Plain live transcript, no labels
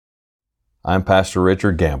I'm Pastor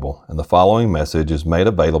Richard Gamble, and the following message is made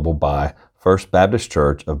available by First Baptist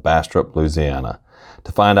Church of Bastrop, Louisiana.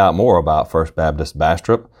 To find out more about First Baptist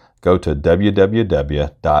Bastrop, go to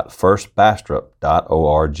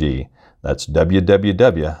www.firstbastrop.org. That's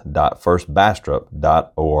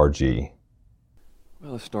www.firstbastrop.org.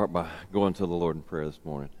 Well, let's start by going to the Lord in prayer this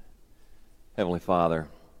morning. Heavenly Father,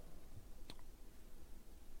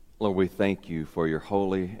 Lord, we thank you for your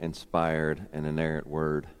holy, inspired, and inerrant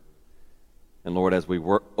word. And Lord, as we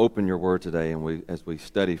open your word today and as we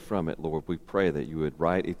study from it, Lord, we pray that you would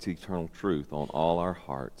write its eternal truth on all our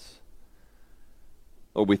hearts.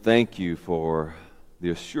 Lord, we thank you for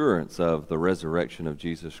the assurance of the resurrection of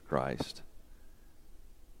Jesus Christ.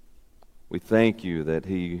 We thank you that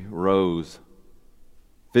he rose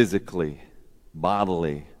physically,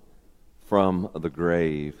 bodily, from the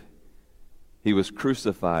grave. He was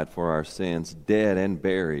crucified for our sins, dead and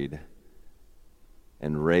buried,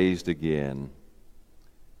 and raised again.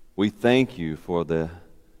 We thank you for the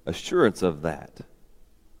assurance of that.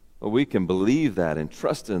 We can believe that and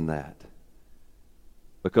trust in that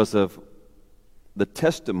because of the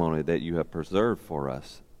testimony that you have preserved for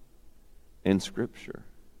us in Scripture.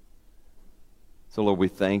 So, Lord, we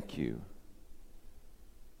thank you.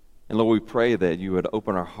 And Lord, we pray that you would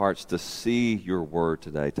open our hearts to see your word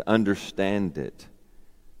today, to understand it,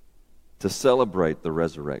 to celebrate the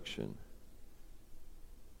resurrection.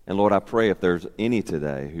 And Lord, I pray if there's any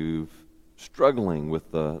today who's struggling with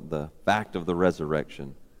the fact of the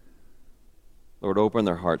resurrection, Lord, open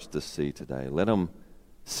their hearts to see today. Let them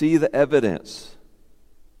see the evidence,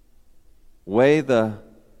 weigh the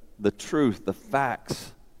truth, the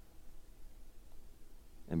facts,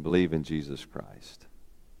 and believe in Jesus Christ.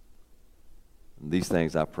 These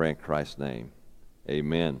things I pray in Christ's name.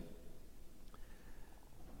 Amen.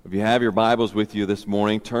 If you have your Bibles with you this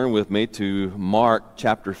morning, turn with me to Mark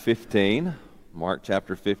chapter 15. Mark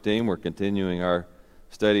chapter 15. We're continuing our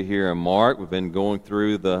study here in Mark. We've been going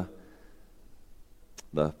through the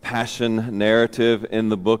passion narrative in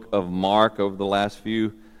the book of Mark over the last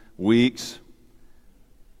few weeks.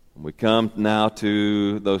 We come now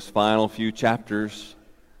to those final few chapters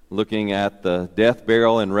looking at the death,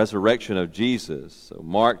 burial, and resurrection of Jesus. So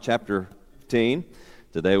Mark chapter 15.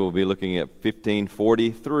 Today we'll be looking at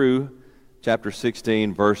 15:40 through chapter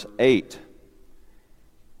 16, verse 8.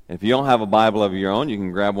 And if you don't have a Bible of your own, you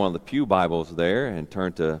can grab one of the Pew Bibles there and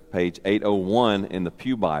turn to page 801 in the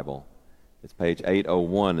Pew Bible. It's page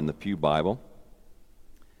 801 in the Pew Bible.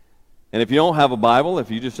 And if you don't have a Bible,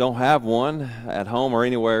 if you just don't have one at home or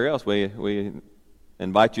anywhere else, we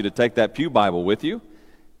invite you to take that Pew Bible with you.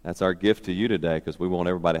 That's our gift to you today because we want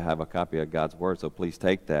everybody to have a copy of God's Word. So please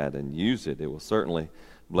take that and use it. It will certainly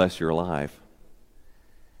bless your life.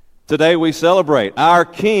 Today we celebrate our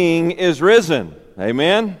King is risen.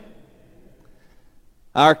 Amen?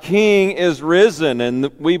 Our King is risen, and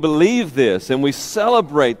we believe this, and we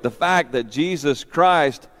celebrate the fact that Jesus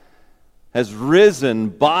Christ has risen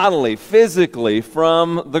bodily, physically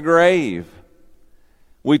from the grave.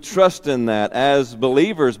 We trust in that as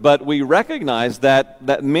believers, but we recognize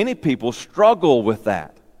that many people struggle with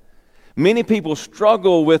that. Many people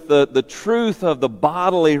struggle with the truth of the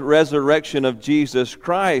bodily resurrection of Jesus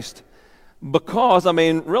Christ because,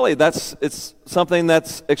 really, it's something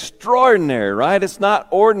that's extraordinary, right? It's not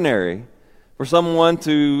ordinary for someone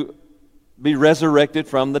to be resurrected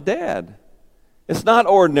from the dead. It's not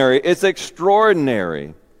ordinary, it's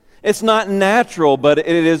extraordinary. It's not natural, but it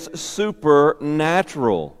is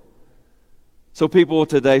supernatural. So people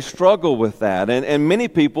today struggle with that, and many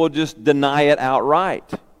people just deny it outright.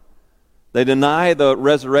 They deny the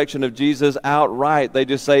resurrection of Jesus outright. They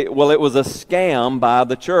just say, well, it was a scam by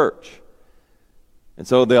the church. And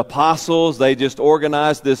so the apostles, they just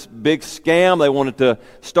organized this big scam. They wanted to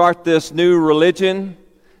start this new religion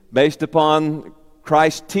based upon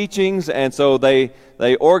Christ's teachings, and so they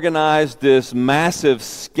organized this massive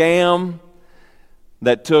scam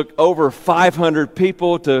that took over 500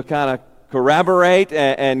 people to kind of corroborate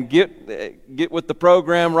and get with the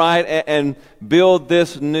program right and build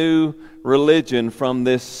this new religion from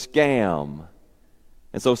this scam.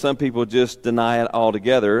 And so some people just deny it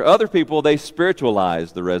altogether. Other people, they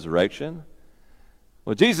spiritualize the resurrection.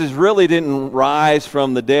 Well, Jesus really didn't rise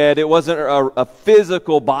from the dead. It wasn't a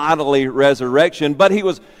physical bodily resurrection, but he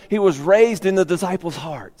was raised in the disciples'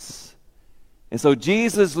 hearts. And so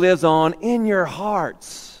Jesus lives on in your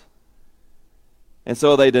hearts. And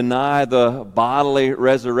so they deny the bodily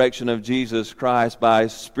resurrection of Jesus Christ by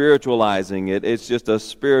spiritualizing it. It's just a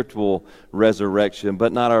spiritual resurrection,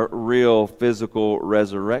 but not a real physical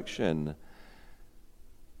resurrection.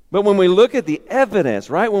 But when we look at the evidence,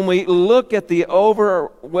 right, when we look at the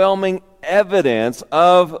overwhelming evidence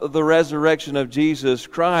of the resurrection of Jesus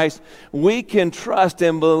Christ, we can trust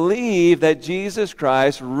and believe that Jesus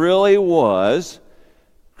Christ really was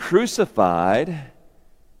crucified.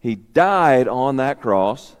 He died on that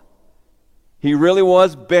cross. He really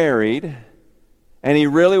was buried. And he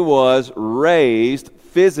really was raised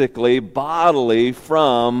physically, bodily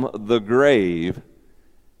from the grave.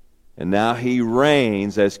 And now he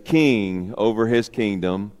reigns as king over his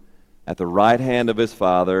kingdom at the right hand of his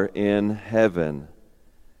Father in heaven.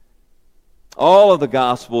 All of the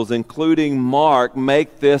Gospels, including Mark,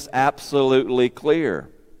 make this absolutely clear.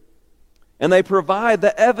 And they provide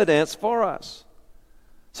the evidence for us.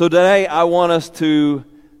 So today I want us to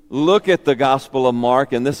look at the Gospel of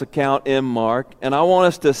Mark and this account in Mark, and I want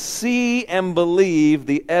us to see and believe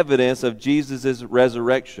the evidence of Jesus'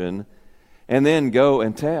 resurrection, and then go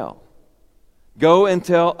and tell. Go and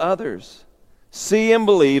tell others. See and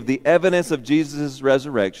believe the evidence of Jesus'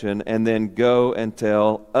 resurrection, and then go and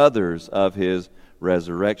tell others of his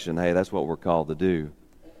resurrection. Hey, that's what we're called to do.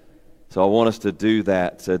 So I want us to do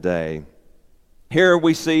that today. Here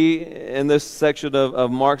we see in this section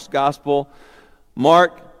of Mark's Gospel,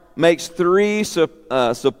 Mark makes three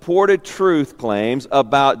supported truth claims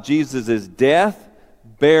about Jesus' death,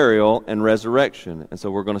 burial, and resurrection. And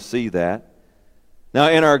so we're going to see that. Now,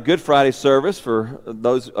 in our Good Friday service, for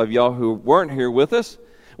those of y'all who weren't here with us,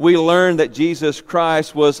 we learned that Jesus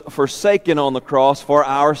Christ was forsaken on the cross for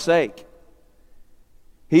our sake.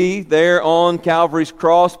 He, there on Calvary's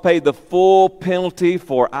cross, paid the full penalty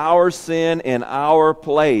for our sin in our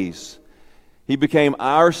place. He became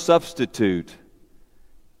our substitute.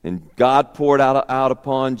 And God poured out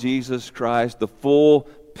upon Jesus Christ the full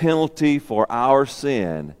penalty for our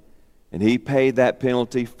sin. And he paid that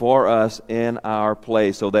penalty for us in our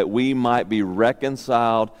place so that we might be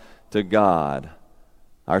reconciled to God.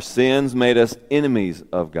 Our sins made us enemies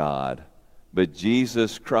of God, but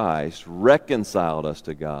Jesus Christ reconciled us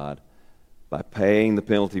to God by paying the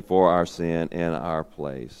penalty for our sin in our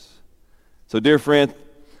place. So, dear friend,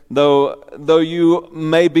 though you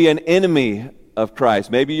may be an enemy of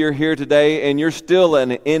Christ, maybe you're here today and you're still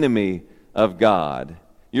an enemy of God.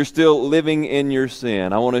 You're still living in your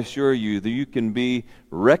sin. I want to assure you that you can be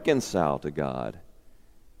reconciled to God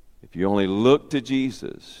if you only look to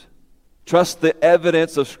Jesus. Trust the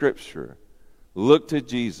evidence of Scripture. Look to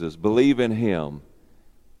Jesus. Believe in Him.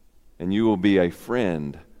 And you will be a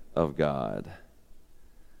friend of God.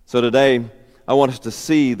 So today, I want us to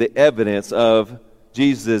see the evidence of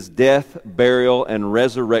Jesus' death, burial, and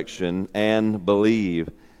resurrection and believe.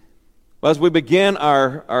 Well, as we begin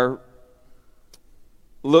our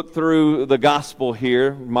look through the gospel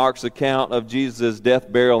here, Mark's account of Jesus'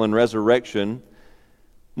 death, burial, and resurrection,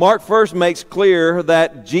 Mark first makes clear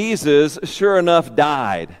that Jesus, sure enough,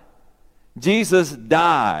 died. Jesus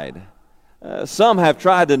died. Some have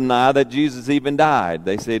tried to deny that Jesus even died.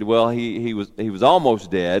 They said, well, he was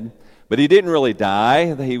almost dead, but he didn't really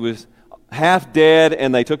die. He was half dead,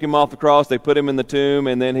 and they took him off the cross, they put him in the tomb,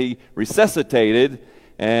 and then he resuscitated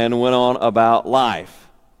and went on about life.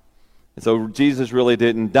 And so Jesus really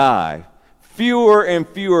didn't die. Fewer and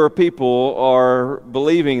fewer people are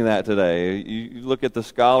believing that today. You look at the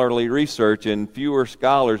scholarly research, and fewer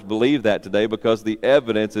scholars believe that today because the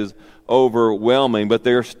evidence is overwhelming. But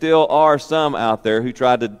there still are some out there who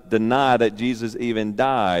try to deny that Jesus even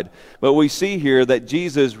died. But we see here that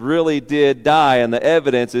Jesus really did die, and the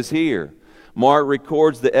evidence is here. Mark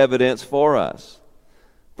records the evidence for us.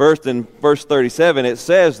 First, in verse 37, it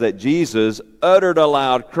says that Jesus uttered a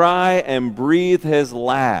loud cry and breathed his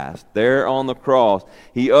last there on the cross.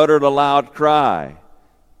 He uttered a loud cry.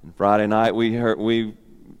 And Friday night we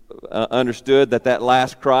understood that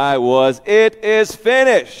last cry was, "It is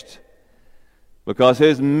finished," because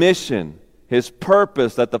his mission, his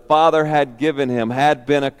purpose that the Father had given him had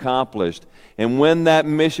been accomplished. And when that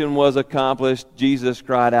mission was accomplished, Jesus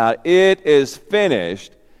cried out, "It is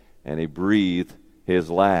finished," and he breathed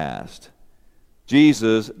his last.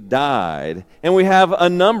 Jesus died, and we have a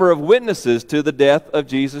number of witnesses to the death of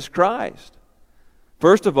Jesus Christ.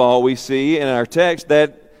 First of all, we see in our text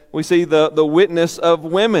that we see the witness of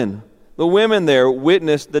women. The women there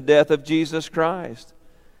witnessed the death of Jesus Christ.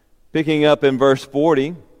 Picking up in verse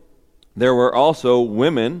 40, there were also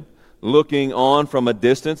women looking on from a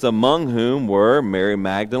distance, among whom were Mary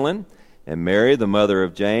Magdalene and Mary, the mother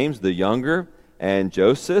of James the younger, and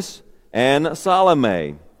Joseph, and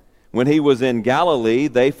Salome. When he was in Galilee,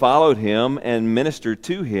 they followed him and ministered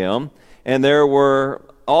to him, and there were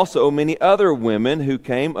also many other women who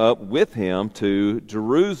came up with him to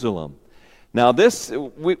Jerusalem. Now this,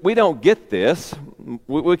 we don't get this.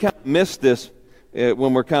 We kind of miss this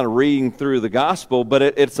when we're kind of reading through the gospel, but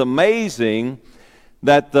it's amazing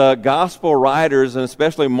that the gospel writers, and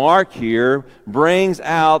especially Mark here, brings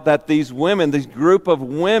out that these women, this group of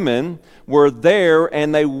women, were there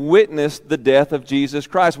and they witnessed the death of Jesus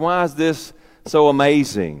Christ. Why is this so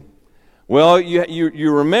amazing? Well,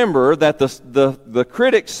 you remember that the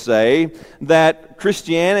critics say that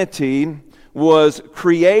Christianity was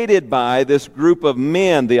created by this group of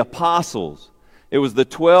men, the apostles. It was the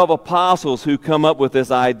 12 apostles who come up with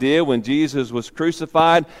this idea when Jesus was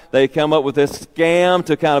crucified. They come up with this scam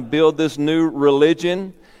to kind of build this new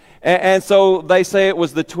religion. And so they say it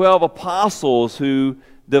was the 12 apostles who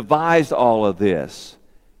devised all of this.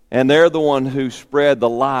 And they're the one who spread the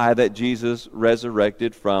lie that Jesus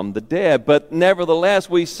resurrected from the dead. But nevertheless,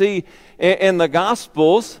 we see in the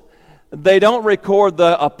Gospels, they don't record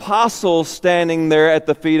the apostles standing there at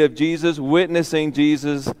the feet of Jesus, witnessing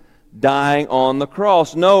Jesus dying on the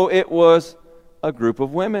cross. No, it was a group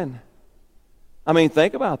of women. I mean,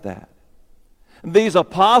 think about that. These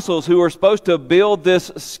apostles who were supposed to build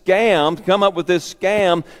this scam, come up with this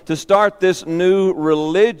scam to start this new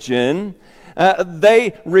religion,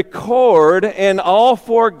 they record in all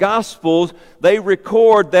four Gospels, they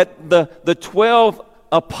record that the 12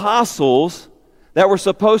 apostles that were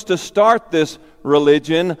supposed to start this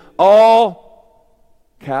religion all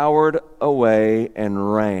cowered away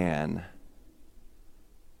and ran.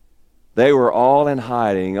 They were all in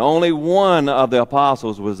hiding. Only one of the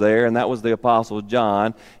apostles was there, and that was the apostle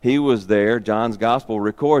John. He was there. John's gospel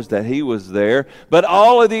records that he was there. But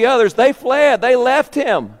all of the others, they fled. They left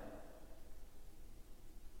him.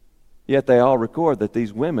 Yet they all record that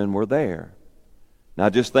these women were there. Now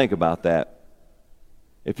just think about that.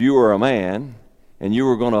 If you were a man and you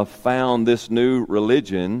were going to found this new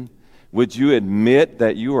religion, would you admit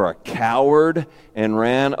that you were a coward and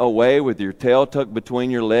ran away with your tail tucked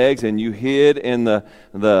between your legs and you hid in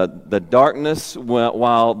the darkness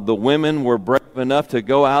while the women were brave enough to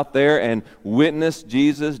go out there and witness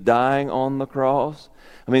Jesus dying on the cross?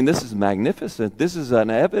 I mean, this is magnificent. This is an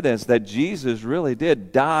evidence that Jesus really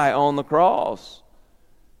did die on the cross.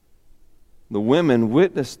 The women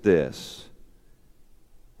witnessed this.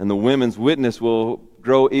 And the women's witness will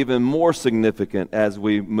grow even more significant as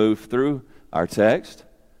we move through our text.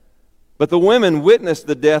 But the women witnessed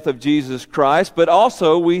the death of Jesus Christ, but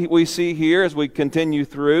also we see here as we continue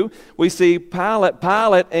through, we see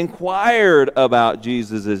Pilate inquired about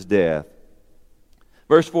Jesus' death.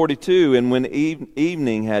 Verse 42, and when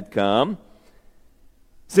evening had come,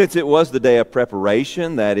 since it was the day of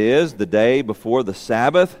preparation, that is, the day before the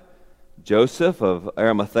Sabbath, Joseph of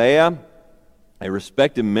Arimathea, a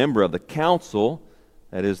respected member of the council,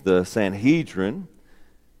 that is the Sanhedrin,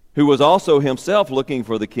 who was also himself looking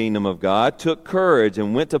for the kingdom of God, took courage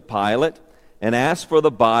and went to Pilate and asked for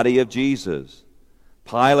the body of Jesus.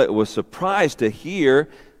 Pilate was surprised to hear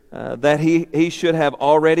that he should have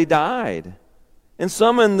already died, and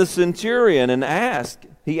summoned the centurion and asked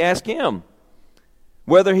him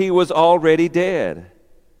whether he was already dead.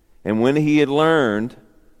 And when he had learned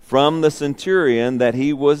from the centurion that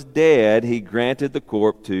he was dead, he granted the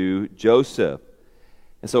corpse to Joseph.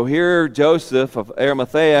 And so here Joseph of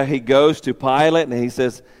Arimathea, he goes to Pilate and he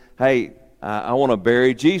says, hey, I want to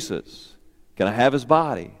bury Jesus. Can I have his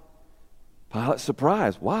body? Pilate's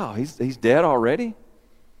surprised. Wow, he's dead already?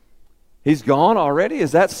 He's gone already?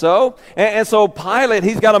 Is that so? And so Pilate,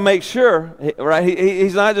 he's got to make sure, right?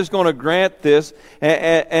 He's not just going to grant this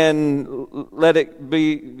and let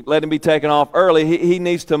him be taken off early. He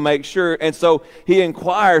needs to make sure. And so he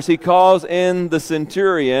inquires, he calls in the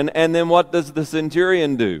centurion, and then what does the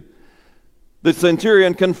centurion do? The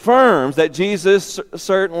centurion confirms that Jesus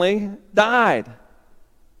certainly died.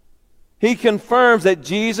 He confirms that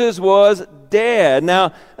Jesus was dead.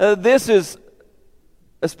 Now, this is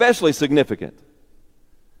especially significant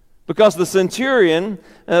because the centurion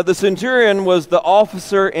was the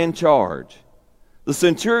officer in charge. The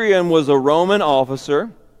centurion was a Roman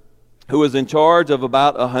officer who was in charge of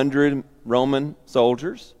about 100 Roman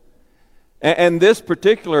soldiers. And this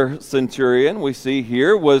particular centurion we see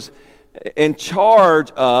here was in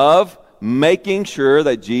charge of making sure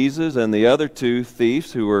that Jesus and the other two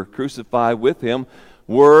thieves who were crucified with him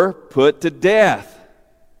were put to death.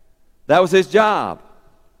 That was his job.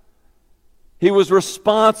 He was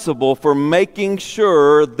responsible for making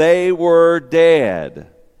sure they were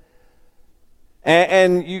dead.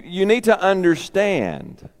 And you need to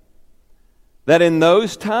understand that in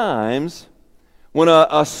those times, when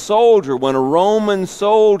a Roman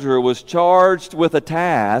soldier was charged with a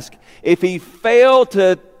task, if he failed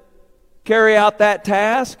to carry out that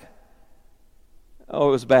task, Oh,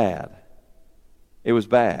 it was bad. It was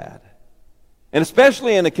bad. And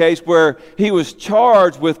especially in a case where he was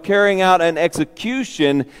charged with carrying out an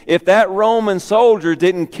execution, if that Roman soldier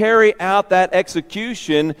didn't carry out that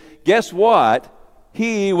execution, guess what?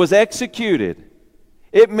 He was executed.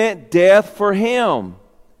 It meant death for him.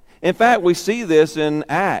 In fact, we see this in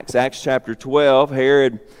Acts chapter 12.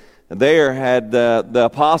 Herod there had the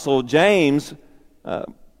apostle James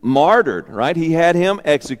martyred, right? He had him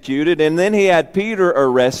executed, and then he had Peter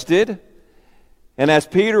arrested. And as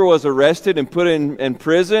Peter was arrested and put in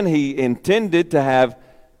prison, he intended to have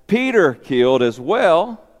Peter killed as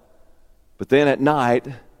well. But then at night,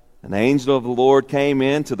 an angel of the Lord came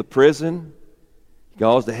into the prison. He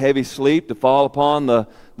caused a heavy sleep to fall upon the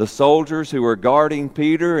soldiers who were guarding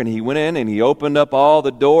Peter. And he went in and he opened up all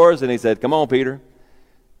the doors and he said, "Come on, Peter.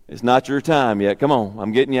 It's not your time yet. Come on,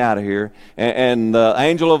 I'm getting you out of here." And the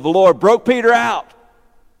angel of the Lord broke Peter out.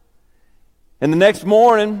 And the next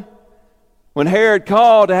morning, when Herod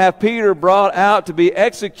called to have Peter brought out to be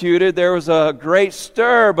executed, there was a great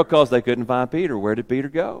stir because they couldn't find Peter. Where did Peter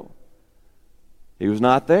go? He was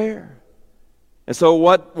not there. And so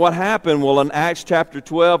what happened? Well, in Acts chapter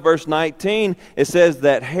 12, verse 19, it says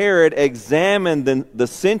that Herod examined the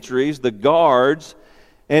sentries, the guards,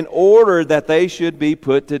 and ordered that they should be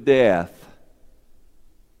put to death.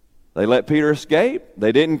 They let Peter escape.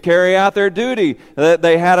 They didn't carry out their duty.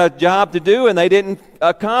 They had a job to do and they didn't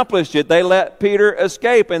accomplish it. They let Peter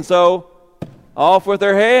escape, and so off with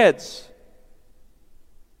their heads.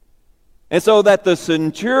 And so that the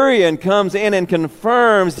centurion comes in and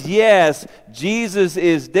confirms, yes, Jesus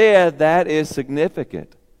is dead, that is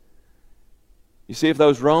significant. You see, if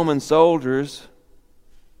those Roman soldiers,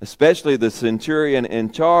 especially the centurion in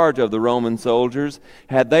charge of the Roman soldiers,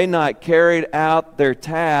 had they not carried out their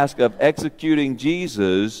task of executing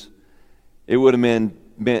Jesus, it would have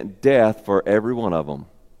meant death for every one of them.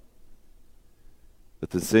 But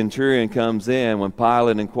the centurion comes in, when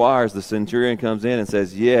Pilate inquires, the centurion comes in and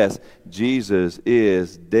says, yes, Jesus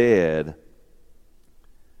is dead.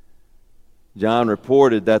 John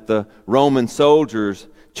reported that the Roman soldiers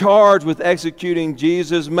charged with executing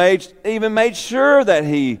Jesus even made sure that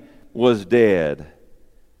he was dead.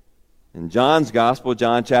 In John's Gospel,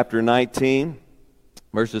 John chapter 19,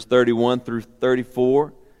 verses 31 through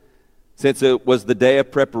 34, since it was the day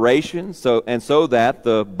of preparation, so that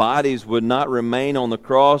the bodies would not remain on the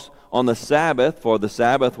cross on the Sabbath, for the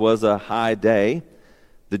Sabbath was a high day,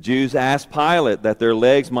 the Jews asked Pilate that their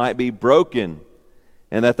legs might be broken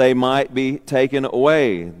and that they might be taken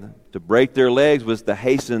away. To break their legs was to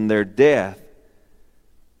hasten their death.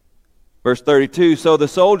 Verse 32, so the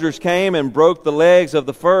soldiers came and broke the legs of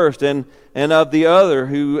the first and of the other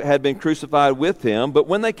who had been crucified with him. But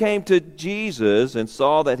when they came to Jesus and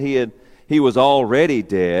saw that he was already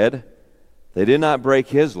dead, they did not break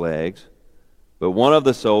his legs, but one of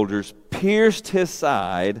the soldiers pierced his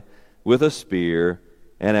side with a spear,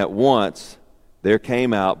 and at once there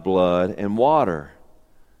came out blood and water.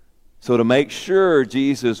 So to make sure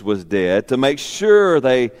Jesus was dead, to make sure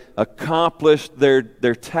they accomplished their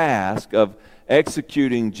task of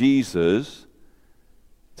executing Jesus,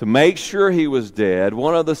 to make sure he was dead,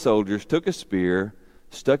 one of the soldiers took a spear,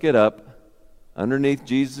 stuck it up underneath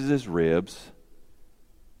Jesus' ribs,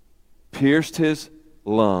 pierced his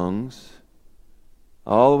lungs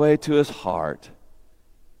all the way to his heart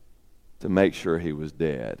to make sure he was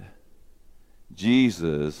dead.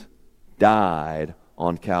 Jesus died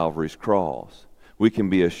on Calvary's cross. We can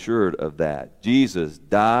be assured of that. Jesus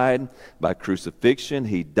died by crucifixion.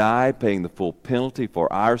 He died paying the full penalty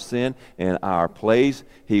for our sin in our place.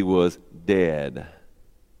 He was dead.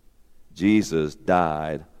 Jesus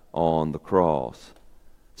died on the cross.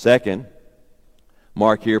 Second,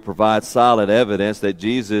 Mark here provides solid evidence that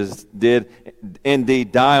Jesus did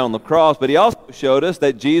indeed die on the cross, but he also showed us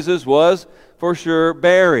that Jesus was for sure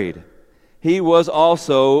buried. He was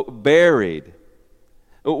also buried.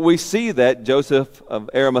 We see that Joseph of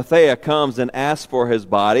Arimathea comes and asks for his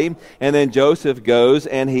body, and then Joseph goes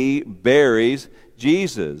and he buries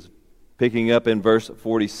Jesus. Picking up in verse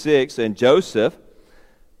 46, and Joseph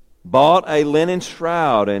bought a linen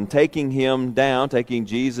shroud, and taking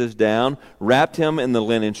Jesus down, wrapped him in the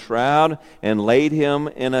linen shroud, and laid him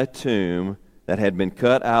in a tomb that had been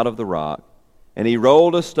cut out of the rock. And he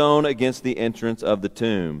rolled a stone against the entrance of the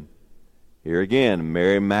tomb. Here again,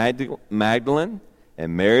 Mary Magdalene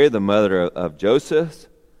and Mary, the mother of Joseph,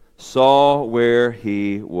 saw where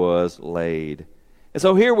he was laid. And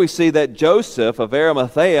so here we see that Joseph of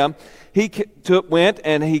Arimathea, he went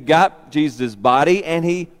and he got Jesus' body and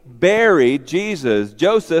he buried Jesus.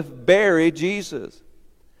 Joseph buried Jesus.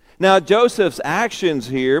 Now, Joseph's actions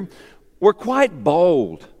here were quite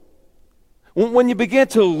bold. When you begin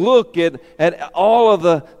to look at all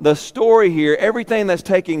of the story here, everything that's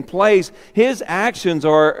taking place, his actions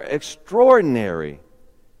are extraordinary.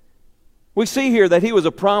 We see here that he was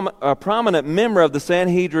a prominent member of the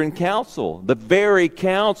Sanhedrin Council, the very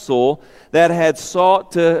council that had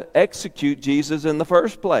sought to execute Jesus in the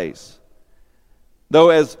first place. Though,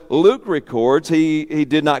 as Luke records, he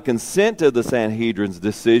did not consent to the Sanhedrin's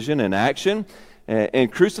decision and action in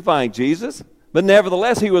crucifying Jesus, but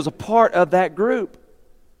nevertheless, he was a part of that group.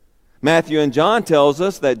 Matthew and John tells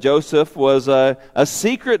us that Joseph was a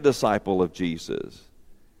secret disciple of Jesus.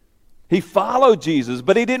 He followed Jesus,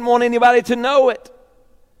 but he didn't want anybody to know it.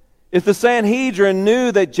 If the Sanhedrin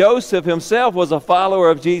knew that Joseph himself was a follower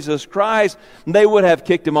of Jesus Christ, they would have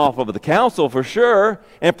kicked him off of the council for sure,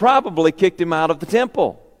 and probably kicked him out of the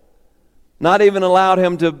temple. Not even allowed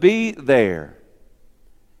him to be there.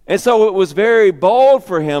 And so it was very bold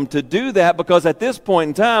for him to do that, because at this point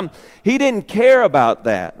in time, he didn't care about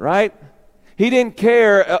that, right? He didn't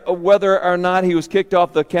care whether or not he was kicked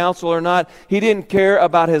off the council or not. He didn't care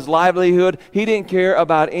about his livelihood. He didn't care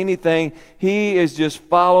about anything. He is just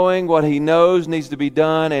following what he knows needs to be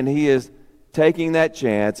done, and he is taking that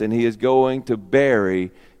chance, and he is going to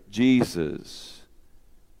bury Jesus.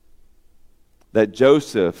 That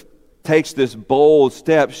Joseph takes this bold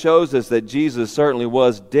step shows us that Jesus certainly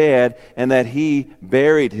was dead and that he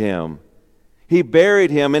buried him. He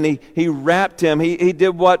buried him, and he wrapped him. He did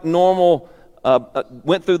what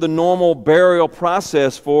went through the normal burial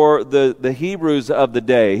process for the Hebrews of the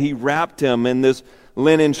day. He wrapped him in this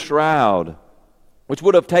linen shroud, which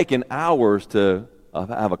would have taken hours to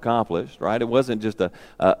have accomplished, right? It wasn't just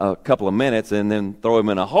a couple of minutes and then throw him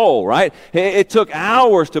in a hole, right? It took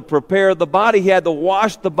hours to prepare the body. He had to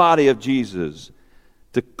wash the body of Jesus,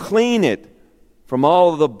 to clean it from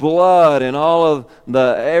all of the blood and all of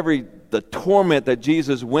the torment that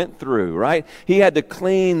Jesus went through, right? He had to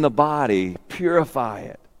clean the body, purify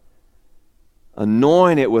it,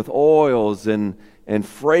 anoint it with oils and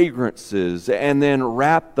fragrances, and then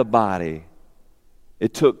wrap the body.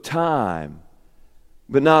 It took time.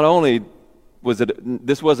 But not only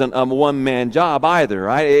this wasn't a one-man job either,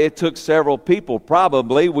 right? It took several people,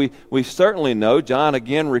 probably. We certainly know, John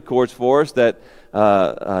again records for us that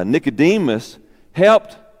Nicodemus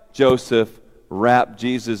helped Joseph wrap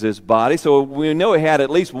Jesus' body. So we know he had at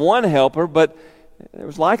least one helper, but there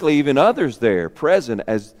was likely even others there present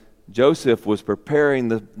as Joseph was preparing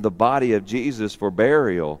the body of Jesus for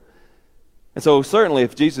burial. And so certainly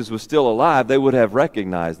if Jesus was still alive, they would have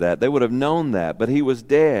recognized that. They would have known that. But he was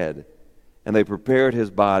dead, and they prepared his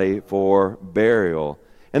body for burial.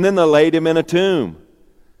 And then they laid him in a tomb,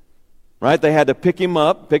 right? They had to pick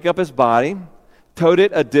up his body, towed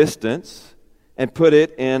it a distance, and put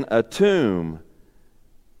it in a tomb.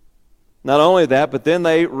 Not only that, but then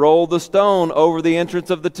they rolled the stone over the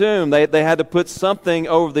entrance of the tomb. They had to put something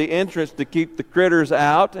over the entrance to keep the critters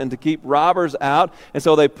out and to keep robbers out. And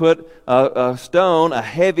so they put a stone, a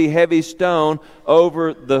heavy, heavy stone,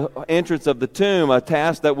 over the entrance of the tomb, a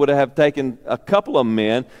task that would have taken a couple of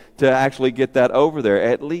men to actually get that over there,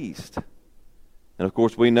 at least. And of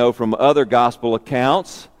course, we know from other gospel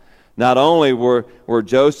accounts, not only were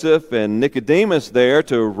Joseph and Nicodemus there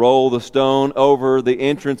to roll the stone over the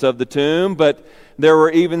entrance of the tomb, but there were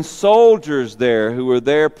even soldiers there who were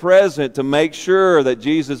there present to make sure that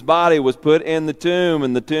Jesus' body was put in the tomb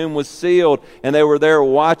and the tomb was sealed, and they were there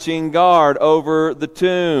watching guard over the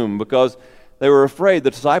tomb because they were afraid the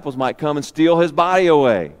disciples might come and steal his body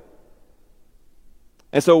away.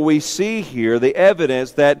 And so we see here the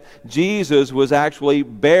evidence that Jesus was actually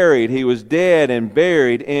buried. He was dead and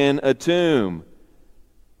buried in a tomb.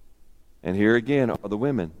 And here again are the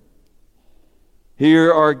women.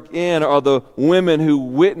 Here again are the women who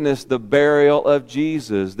witnessed the burial of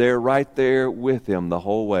Jesus. They're right there with him the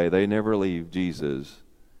whole way. They never leave Jesus.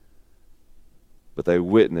 But they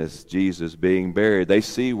witness Jesus being buried. They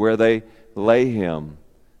see where they lay him.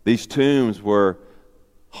 These tombs were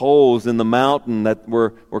holes in the mountain that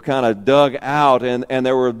were kind of dug out, and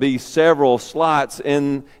there would be several slots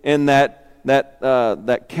in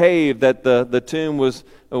that cave that the tomb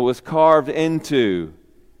was carved into.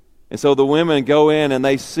 And so the women go in and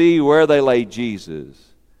they see where they lay Jesus,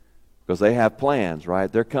 because they have plans, right?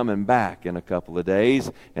 They're coming back in a couple of days,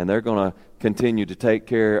 and they're going to continue to take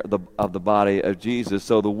care of the body of Jesus.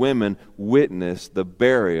 So the women witnessed the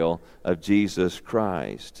burial of Jesus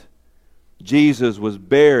Christ. Jesus was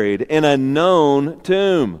buried in a known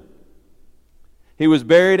tomb. He was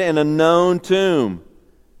buried in a known tomb.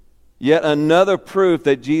 Yet another proof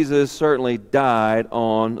that Jesus certainly died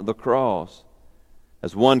on the cross.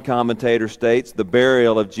 As one commentator states, the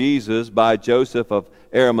burial of Jesus by Joseph of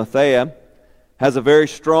Arimathea has a very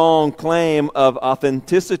strong claim of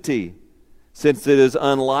authenticity, since it is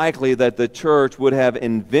unlikely that the church would have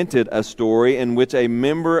invented a story in which a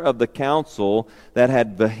member of the council that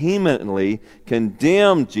had vehemently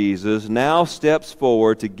condemned Jesus now steps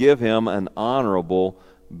forward to give him an honorable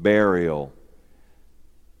burial.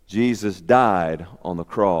 Jesus died on the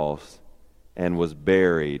cross and was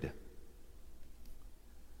buried.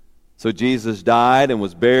 So Jesus died and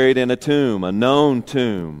was buried in a tomb, a known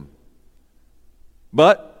tomb.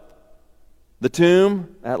 But the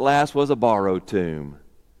tomb at last was a borrowed tomb.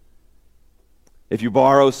 If you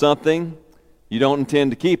borrow something, you don't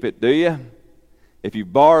intend to keep it, do you? If you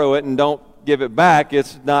borrow it and don't give it back,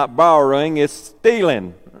 it's not borrowing, it's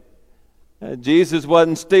stealing. Jesus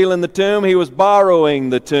wasn't stealing the tomb, he was borrowing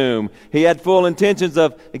the tomb. He had full intentions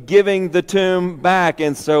of giving the tomb back,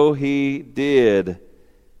 and so he did.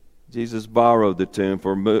 Jesus borrowed the tomb,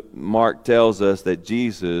 for Mark tells us that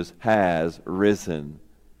Jesus has risen.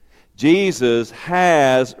 Jesus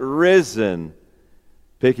has risen.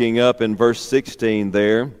 Picking up in verse 16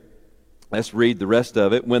 there, let's read the rest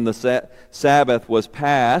of it. When the Sabbath was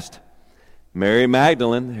past, Mary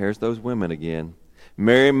Magdalene, here's those women again,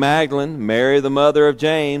 Mary Magdalene, Mary the mother of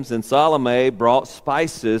James, and Salome brought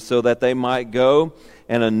spices so that they might go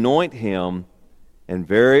and anoint him. And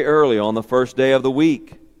very early on the first day of the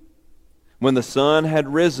week, when the sun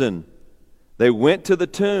had risen, they went to the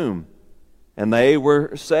tomb, and they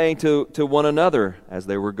were saying to one another as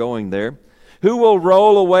they were going there, "Who will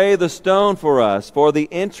roll away the stone for us from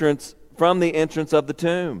the entrance of the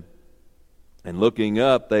tomb?" And looking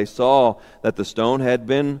up, they saw that the stone had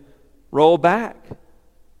been rolled back.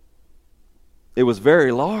 It was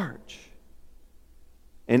very large.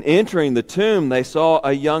 And entering the tomb, they saw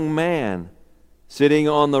a young man sitting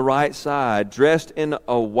on the right side, dressed in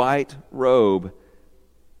a white robe,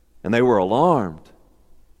 and they were alarmed.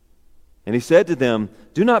 And he said to them,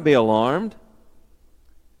 "Do not be alarmed.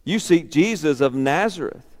 You seek Jesus of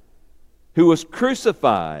Nazareth, who was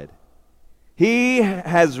crucified. He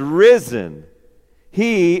has risen.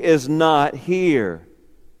 He is not here.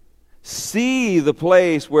 See the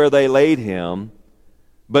place where they laid him,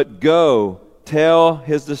 but go tell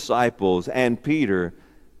his disciples and Peter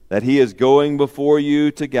that he is going before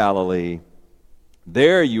you to Galilee.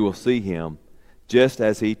 There you will see him, just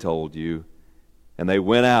as he told you." And they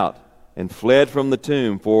went out and fled from the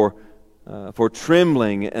tomb, for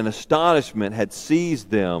trembling and astonishment had seized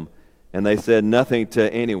them, and they said nothing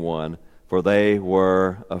to anyone, for they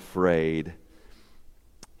were afraid.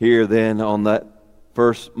 Here then on that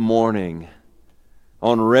first morning,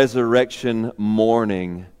 on resurrection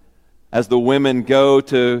morning, as the women go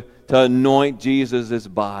to anoint Jesus'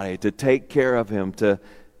 body, to take care of him, to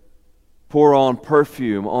pour on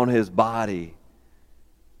perfume on his body,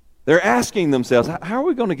 they're asking themselves, how are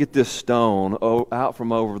we going to get this stone out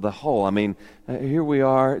from over the hole? I mean, here we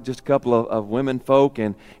are, just a couple of women folk,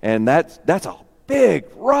 and that's a big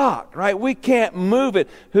rock, right? We can't move it.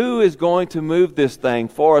 Who is going to move this thing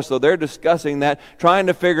for us? So they're discussing that, trying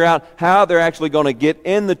to figure out how they're actually going to get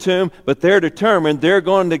in the tomb, but they're determined they're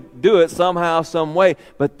going to do it somehow, some way.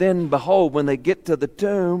 But then, behold, when they get to the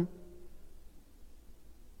tomb,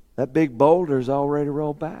 that big boulder's already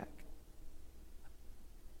rolled back.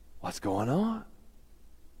 What's going on?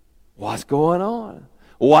 What's going on?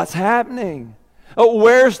 What's happening? Oh,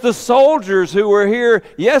 where's the soldiers who were here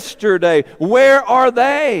yesterday? Where are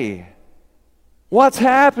they? What's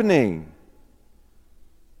happening?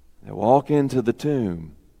 They walk into the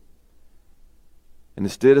tomb. And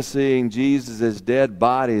instead of seeing Jesus' dead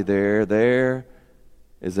body there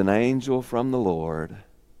is an angel from the Lord.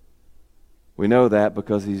 We know that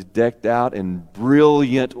because he's decked out in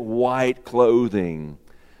brilliant white clothing.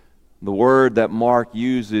 The word that Mark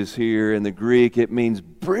uses here in the Greek, it means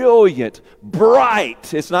brilliant,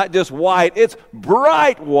 bright. It's not just white, it's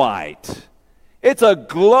bright white. It's a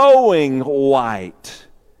glowing white.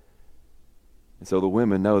 And so the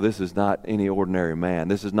women know this is not any ordinary man.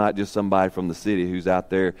 This is not just somebody from the city who's out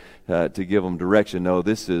there to give them direction. No,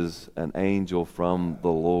 this is an angel from the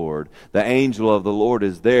Lord. The angel of the Lord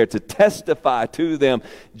is there to testify to them.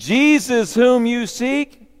 Jesus whom you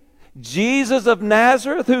seek, Jesus of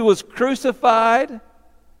Nazareth, who was crucified,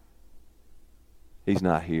 he's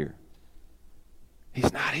not here.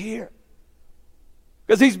 He's not here.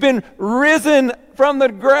 Because he's been risen from the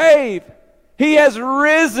grave. He has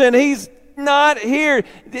risen. He's not here.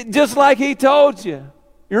 Just like he told you.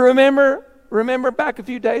 You remember back a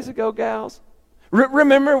few days ago, gals?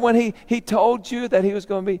 Remember when he told you that he was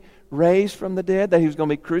going to be raised from the dead, that he was going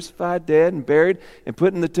to be crucified, dead, and buried, and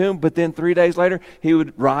put in the tomb, but then 3 days later, he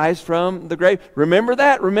would rise from the grave. Remember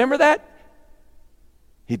that? Remember that?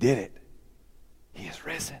 He did it. He is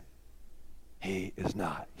risen. He is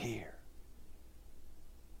not here.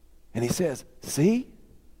 And he says, see?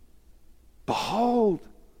 Behold.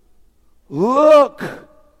 Look.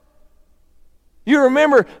 You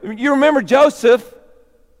remember Joseph.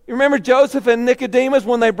 You remember Joseph and Nicodemus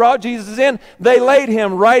when they brought Jesus in? They laid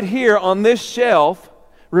him right here on this shelf.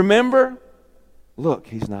 Remember? Look,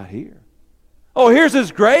 he's not here. Oh, here's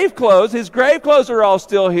his grave clothes. His grave clothes are all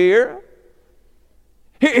still here.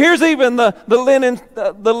 Here's even the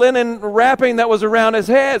linen wrapping that was around his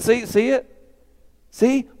head. See it?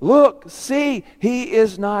 See? Look, see, he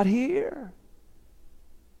is not here.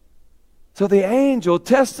 So the angel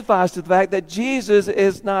testifies to the fact that Jesus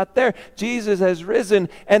is not there. Jesus has risen,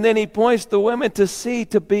 and then he points the women to see,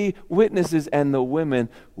 to be witnesses, and the women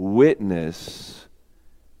witness.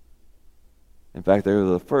 In fact, they were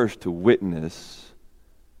the first to witness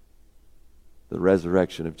the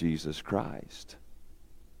resurrection of Jesus Christ.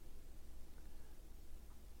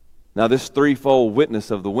 Now, this threefold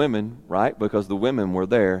witness of the women, right? Because the women were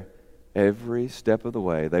there every step of the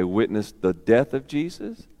way. They witnessed the death of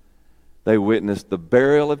Jesus. They witnessed the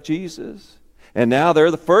burial of Jesus. And now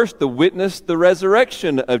they're the first to witness the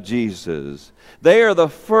resurrection of Jesus. They are the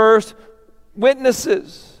first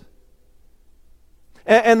witnesses.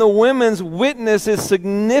 And the women's witness is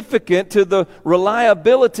significant to the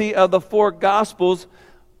reliability of the four Gospels'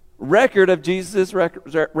 record of Jesus'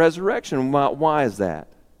 resurrection. Why is that?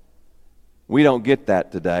 We don't get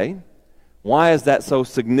that today. Why is that so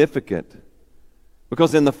significant?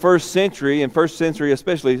 Because in the first century,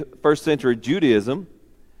 especially first century Judaism,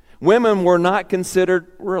 women were not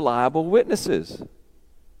considered reliable witnesses.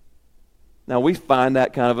 Now, we find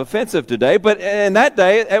that kind of offensive today, but in that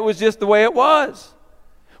day, it was just the way it was.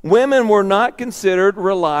 Women were not considered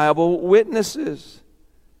reliable witnesses.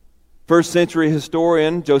 First century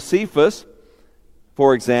historian Josephus,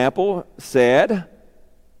 for example, said,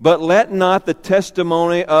 "But let not the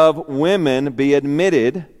testimony of women be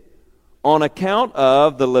admitted on account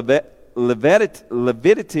of the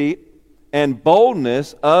leviticity and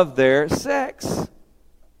boldness of their sex."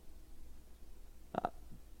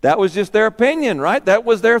 That was just their opinion, right? That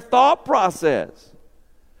was their thought process.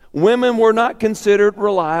 Women were not considered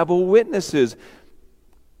reliable witnesses.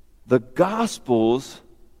 The Gospels'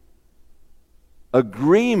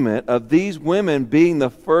 agreement of these women being the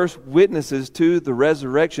first witnesses to the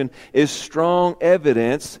resurrection is strong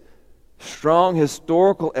evidence, strong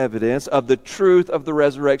historical evidence of the truth of the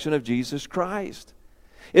resurrection of Jesus Christ.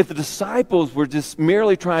 If the disciples were just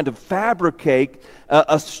merely trying to fabricate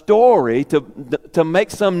a story to make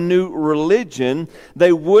some new religion,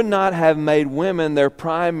 they would not have made women their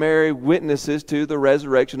primary witnesses to the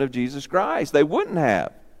resurrection of Jesus Christ. They wouldn't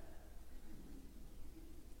have.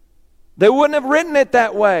 They wouldn't have written it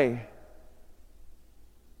that way.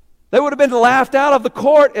 They would have been laughed out of the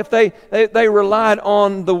court if they relied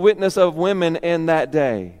on the witness of women in that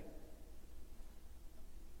day.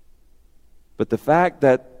 But the fact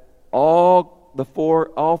that all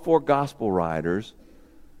four gospel writers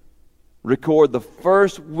record the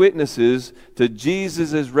first witnesses to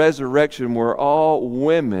Jesus' resurrection were all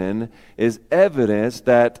women is evidence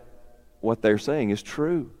that what they're saying is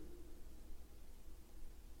true.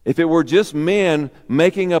 If it were just men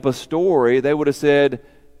making up a story, they would have said,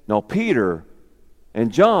 no, Peter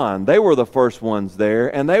and John, they were the first ones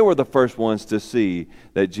there, and they were the first ones to see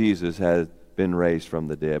that Jesus had been raised from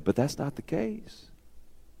the dead. But that's not the case.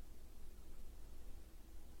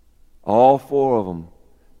 All four of them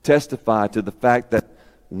testify to the fact that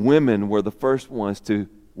women were the first ones to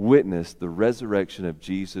witness the resurrection of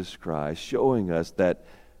Jesus Christ, showing us that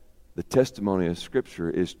the testimony of Scripture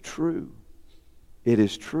is true. It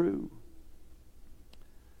is true.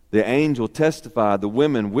 The angel testified, the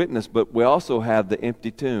women witnessed, but we also have the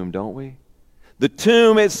empty tomb, don't we? The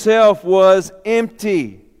tomb itself was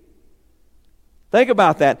empty. Think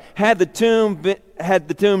about that. Had the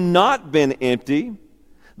tomb not been empty,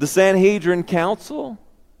 the Sanhedrin council,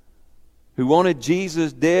 who wanted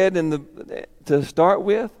Jesus dead to start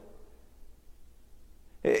with,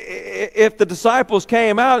 if the disciples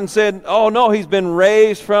came out and said, "Oh no, he's been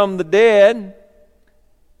raised from the dead,"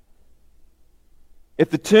 if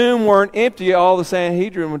the tomb weren't empty, all the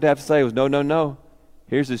Sanhedrin would have to say was, no,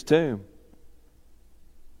 here's his tomb.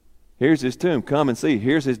 Here's his tomb. Come and see.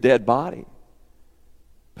 Here's his dead body.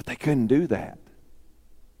 But they couldn't do that.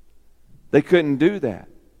 They couldn't do that.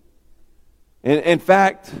 In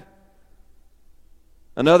fact,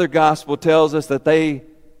 another gospel tells us that they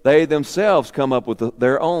they themselves come up with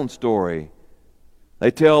their own story.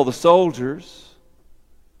 They tell the soldiers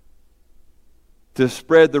to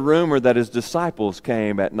spread the rumor that his disciples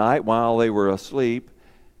came at night while they were asleep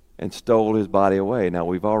and stole his body away. Now,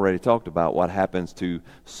 we've already talked about what happens to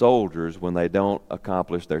soldiers when they don't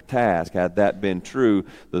accomplish their task. Had that been true,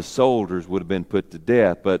 the soldiers would have been put to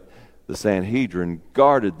death, but the Sanhedrin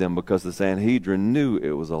guarded them because the Sanhedrin knew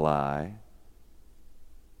it was a lie.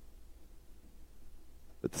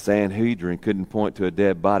 But the Sanhedrin couldn't point to a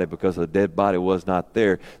dead body because a dead body was not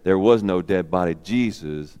there. There was no dead body.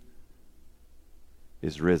 Jesus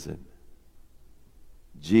is risen.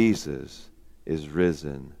 Jesus is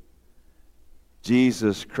risen.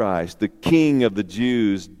 Jesus Christ, the King of the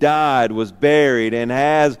Jews, died, was buried, and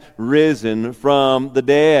has risen from the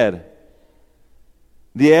dead.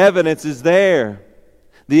 The evidence is there.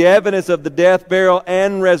 The evidence of the death, burial,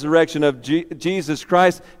 and resurrection of Jesus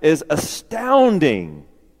Christ is astounding.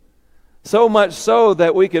 So much so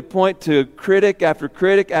that we could point to critic after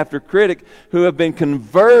critic after critic who have been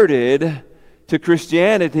converted to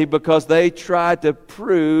Christianity because they tried to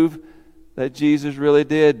prove that Jesus really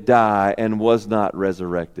did die and was not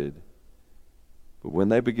resurrected. But when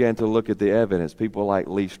they began to look at the evidence, people like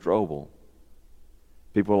Lee Strobel,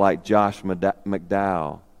 people like Josh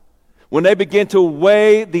McDowell, when they began to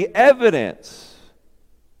weigh the evidence,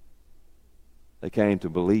 they came to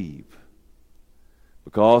believe.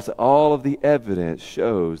 Because all of the evidence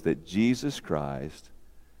shows that Jesus Christ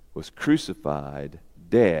was crucified,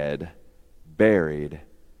 dead, buried,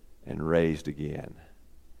 and raised again.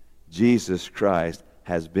 Jesus Christ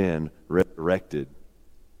has been resurrected.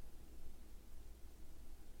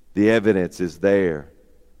 The evidence is there.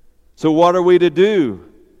 So what are we to do?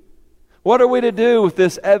 What are we to do with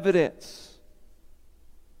this evidence?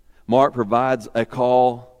 Mark provides a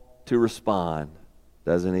call to respond,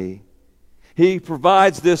 doesn't he? He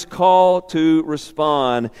provides this call to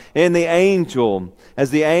respond. And the angel,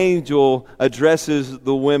 as the angel addresses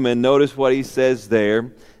the women, notice what he says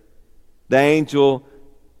there. The angel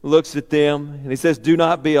looks at them and he says, "Do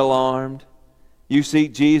not be alarmed. You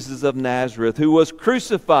seek Jesus of Nazareth, who was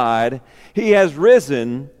crucified. He has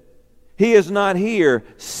risen. He is not here.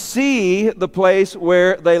 See the place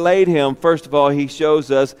where they laid him." First of all, he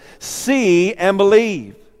shows us, see and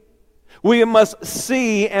believe. We must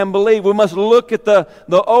see and believe. We must look at the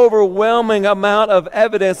overwhelming amount of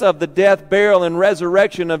evidence of the death, burial, and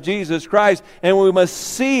resurrection of Jesus Christ, and we must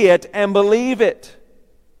see it and believe it.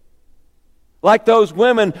 Like those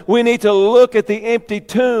women, we need to look at the empty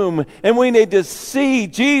tomb, and we need to see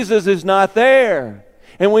Jesus is not there.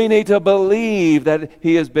 And we need to believe that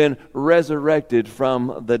he has been resurrected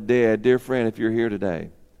from the dead. Dear friend, if you're here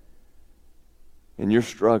today and you're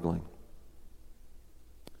struggling,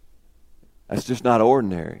 that's just not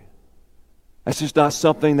ordinary. That's just not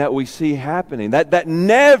something that we see happening. That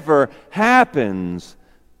never happens.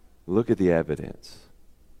 Look at the evidence.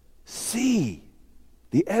 See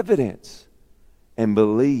the evidence and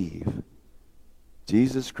believe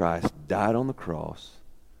Jesus Christ died on the cross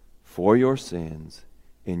for your sins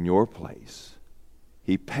in your place.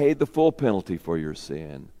 He paid the full penalty for your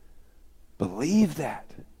sin. Believe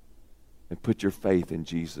that and put your faith in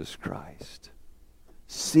Jesus Christ.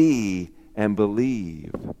 See and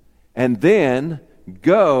believe. And then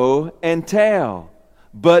go and tell.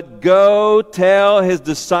 But go tell his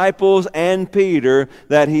disciples and Peter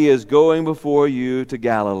that he is going before you to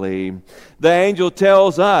Galilee. The angel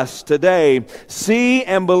tells us today, see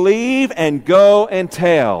and believe and go and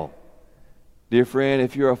tell. Dear friend,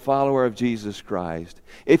 if you're a follower of Jesus Christ,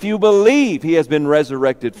 if you believe he has been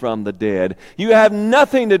resurrected from the dead, you have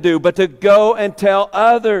nothing to do but to go and tell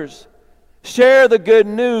others. Share the good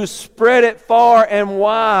news. Spread it far and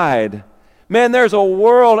wide. Man, there's a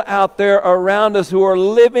world out there around us who are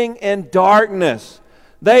living in darkness.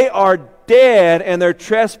 They are dead in their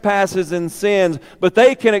trespasses and sins, but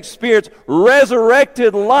they can experience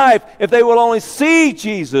resurrected life if they will only see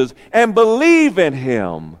Jesus and believe in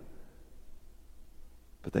him.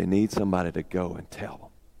 But they need somebody to go and tell them.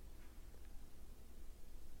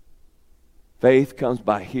 Faith comes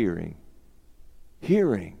by hearing.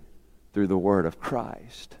 Hearing through the word of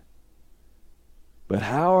Christ. But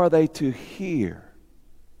how are they to hear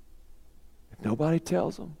if nobody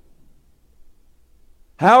tells them?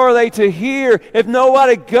 How are they to hear if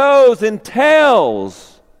nobody goes and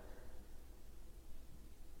tells?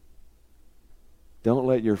 Don't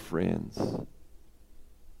let your friends,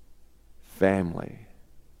 family,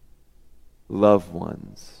 loved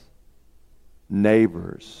ones,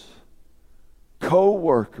 neighbors,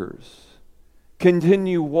 co-workers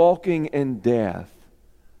continue walking in death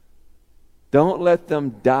Don't let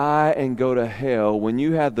them die and go to hell when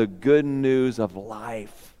you have the good news of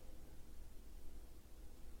life.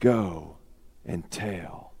 Go and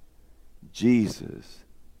tell Jesus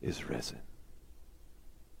is risen.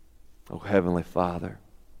 Oh, Heavenly Father,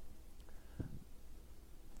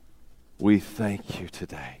 we thank you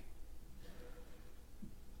today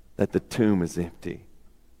that the tomb is empty,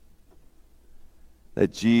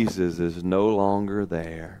 that Jesus is no longer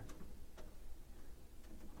there.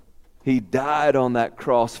 He died on that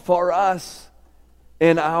cross for us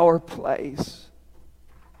in our place.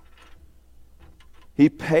 He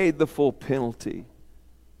paid the full penalty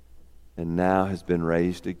and now has been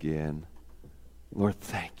raised again. Lord,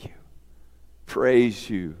 thank you. Praise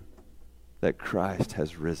you that Christ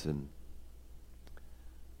has risen.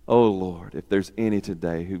 Oh Lord, if there's any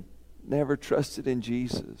today who never trusted in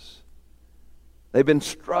Jesus, they've been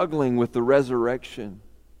struggling with the resurrection.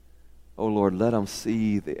 Oh Lord, let them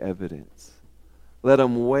see the evidence. Let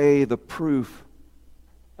them weigh the proof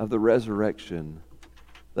of the resurrection.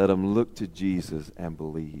 Let them look to Jesus and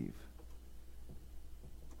believe.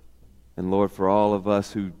 And Lord, for all of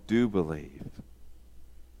us who do believe,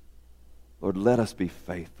 Lord, let us be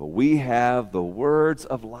faithful. We have the words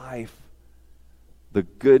of life, the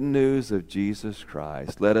good news of Jesus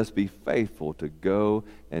Christ. Let us be faithful to go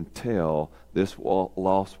and tell this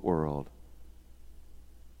lost world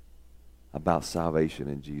about salvation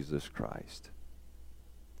in Jesus Christ.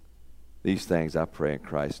 These things I pray in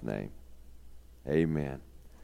Christ's name. Amen.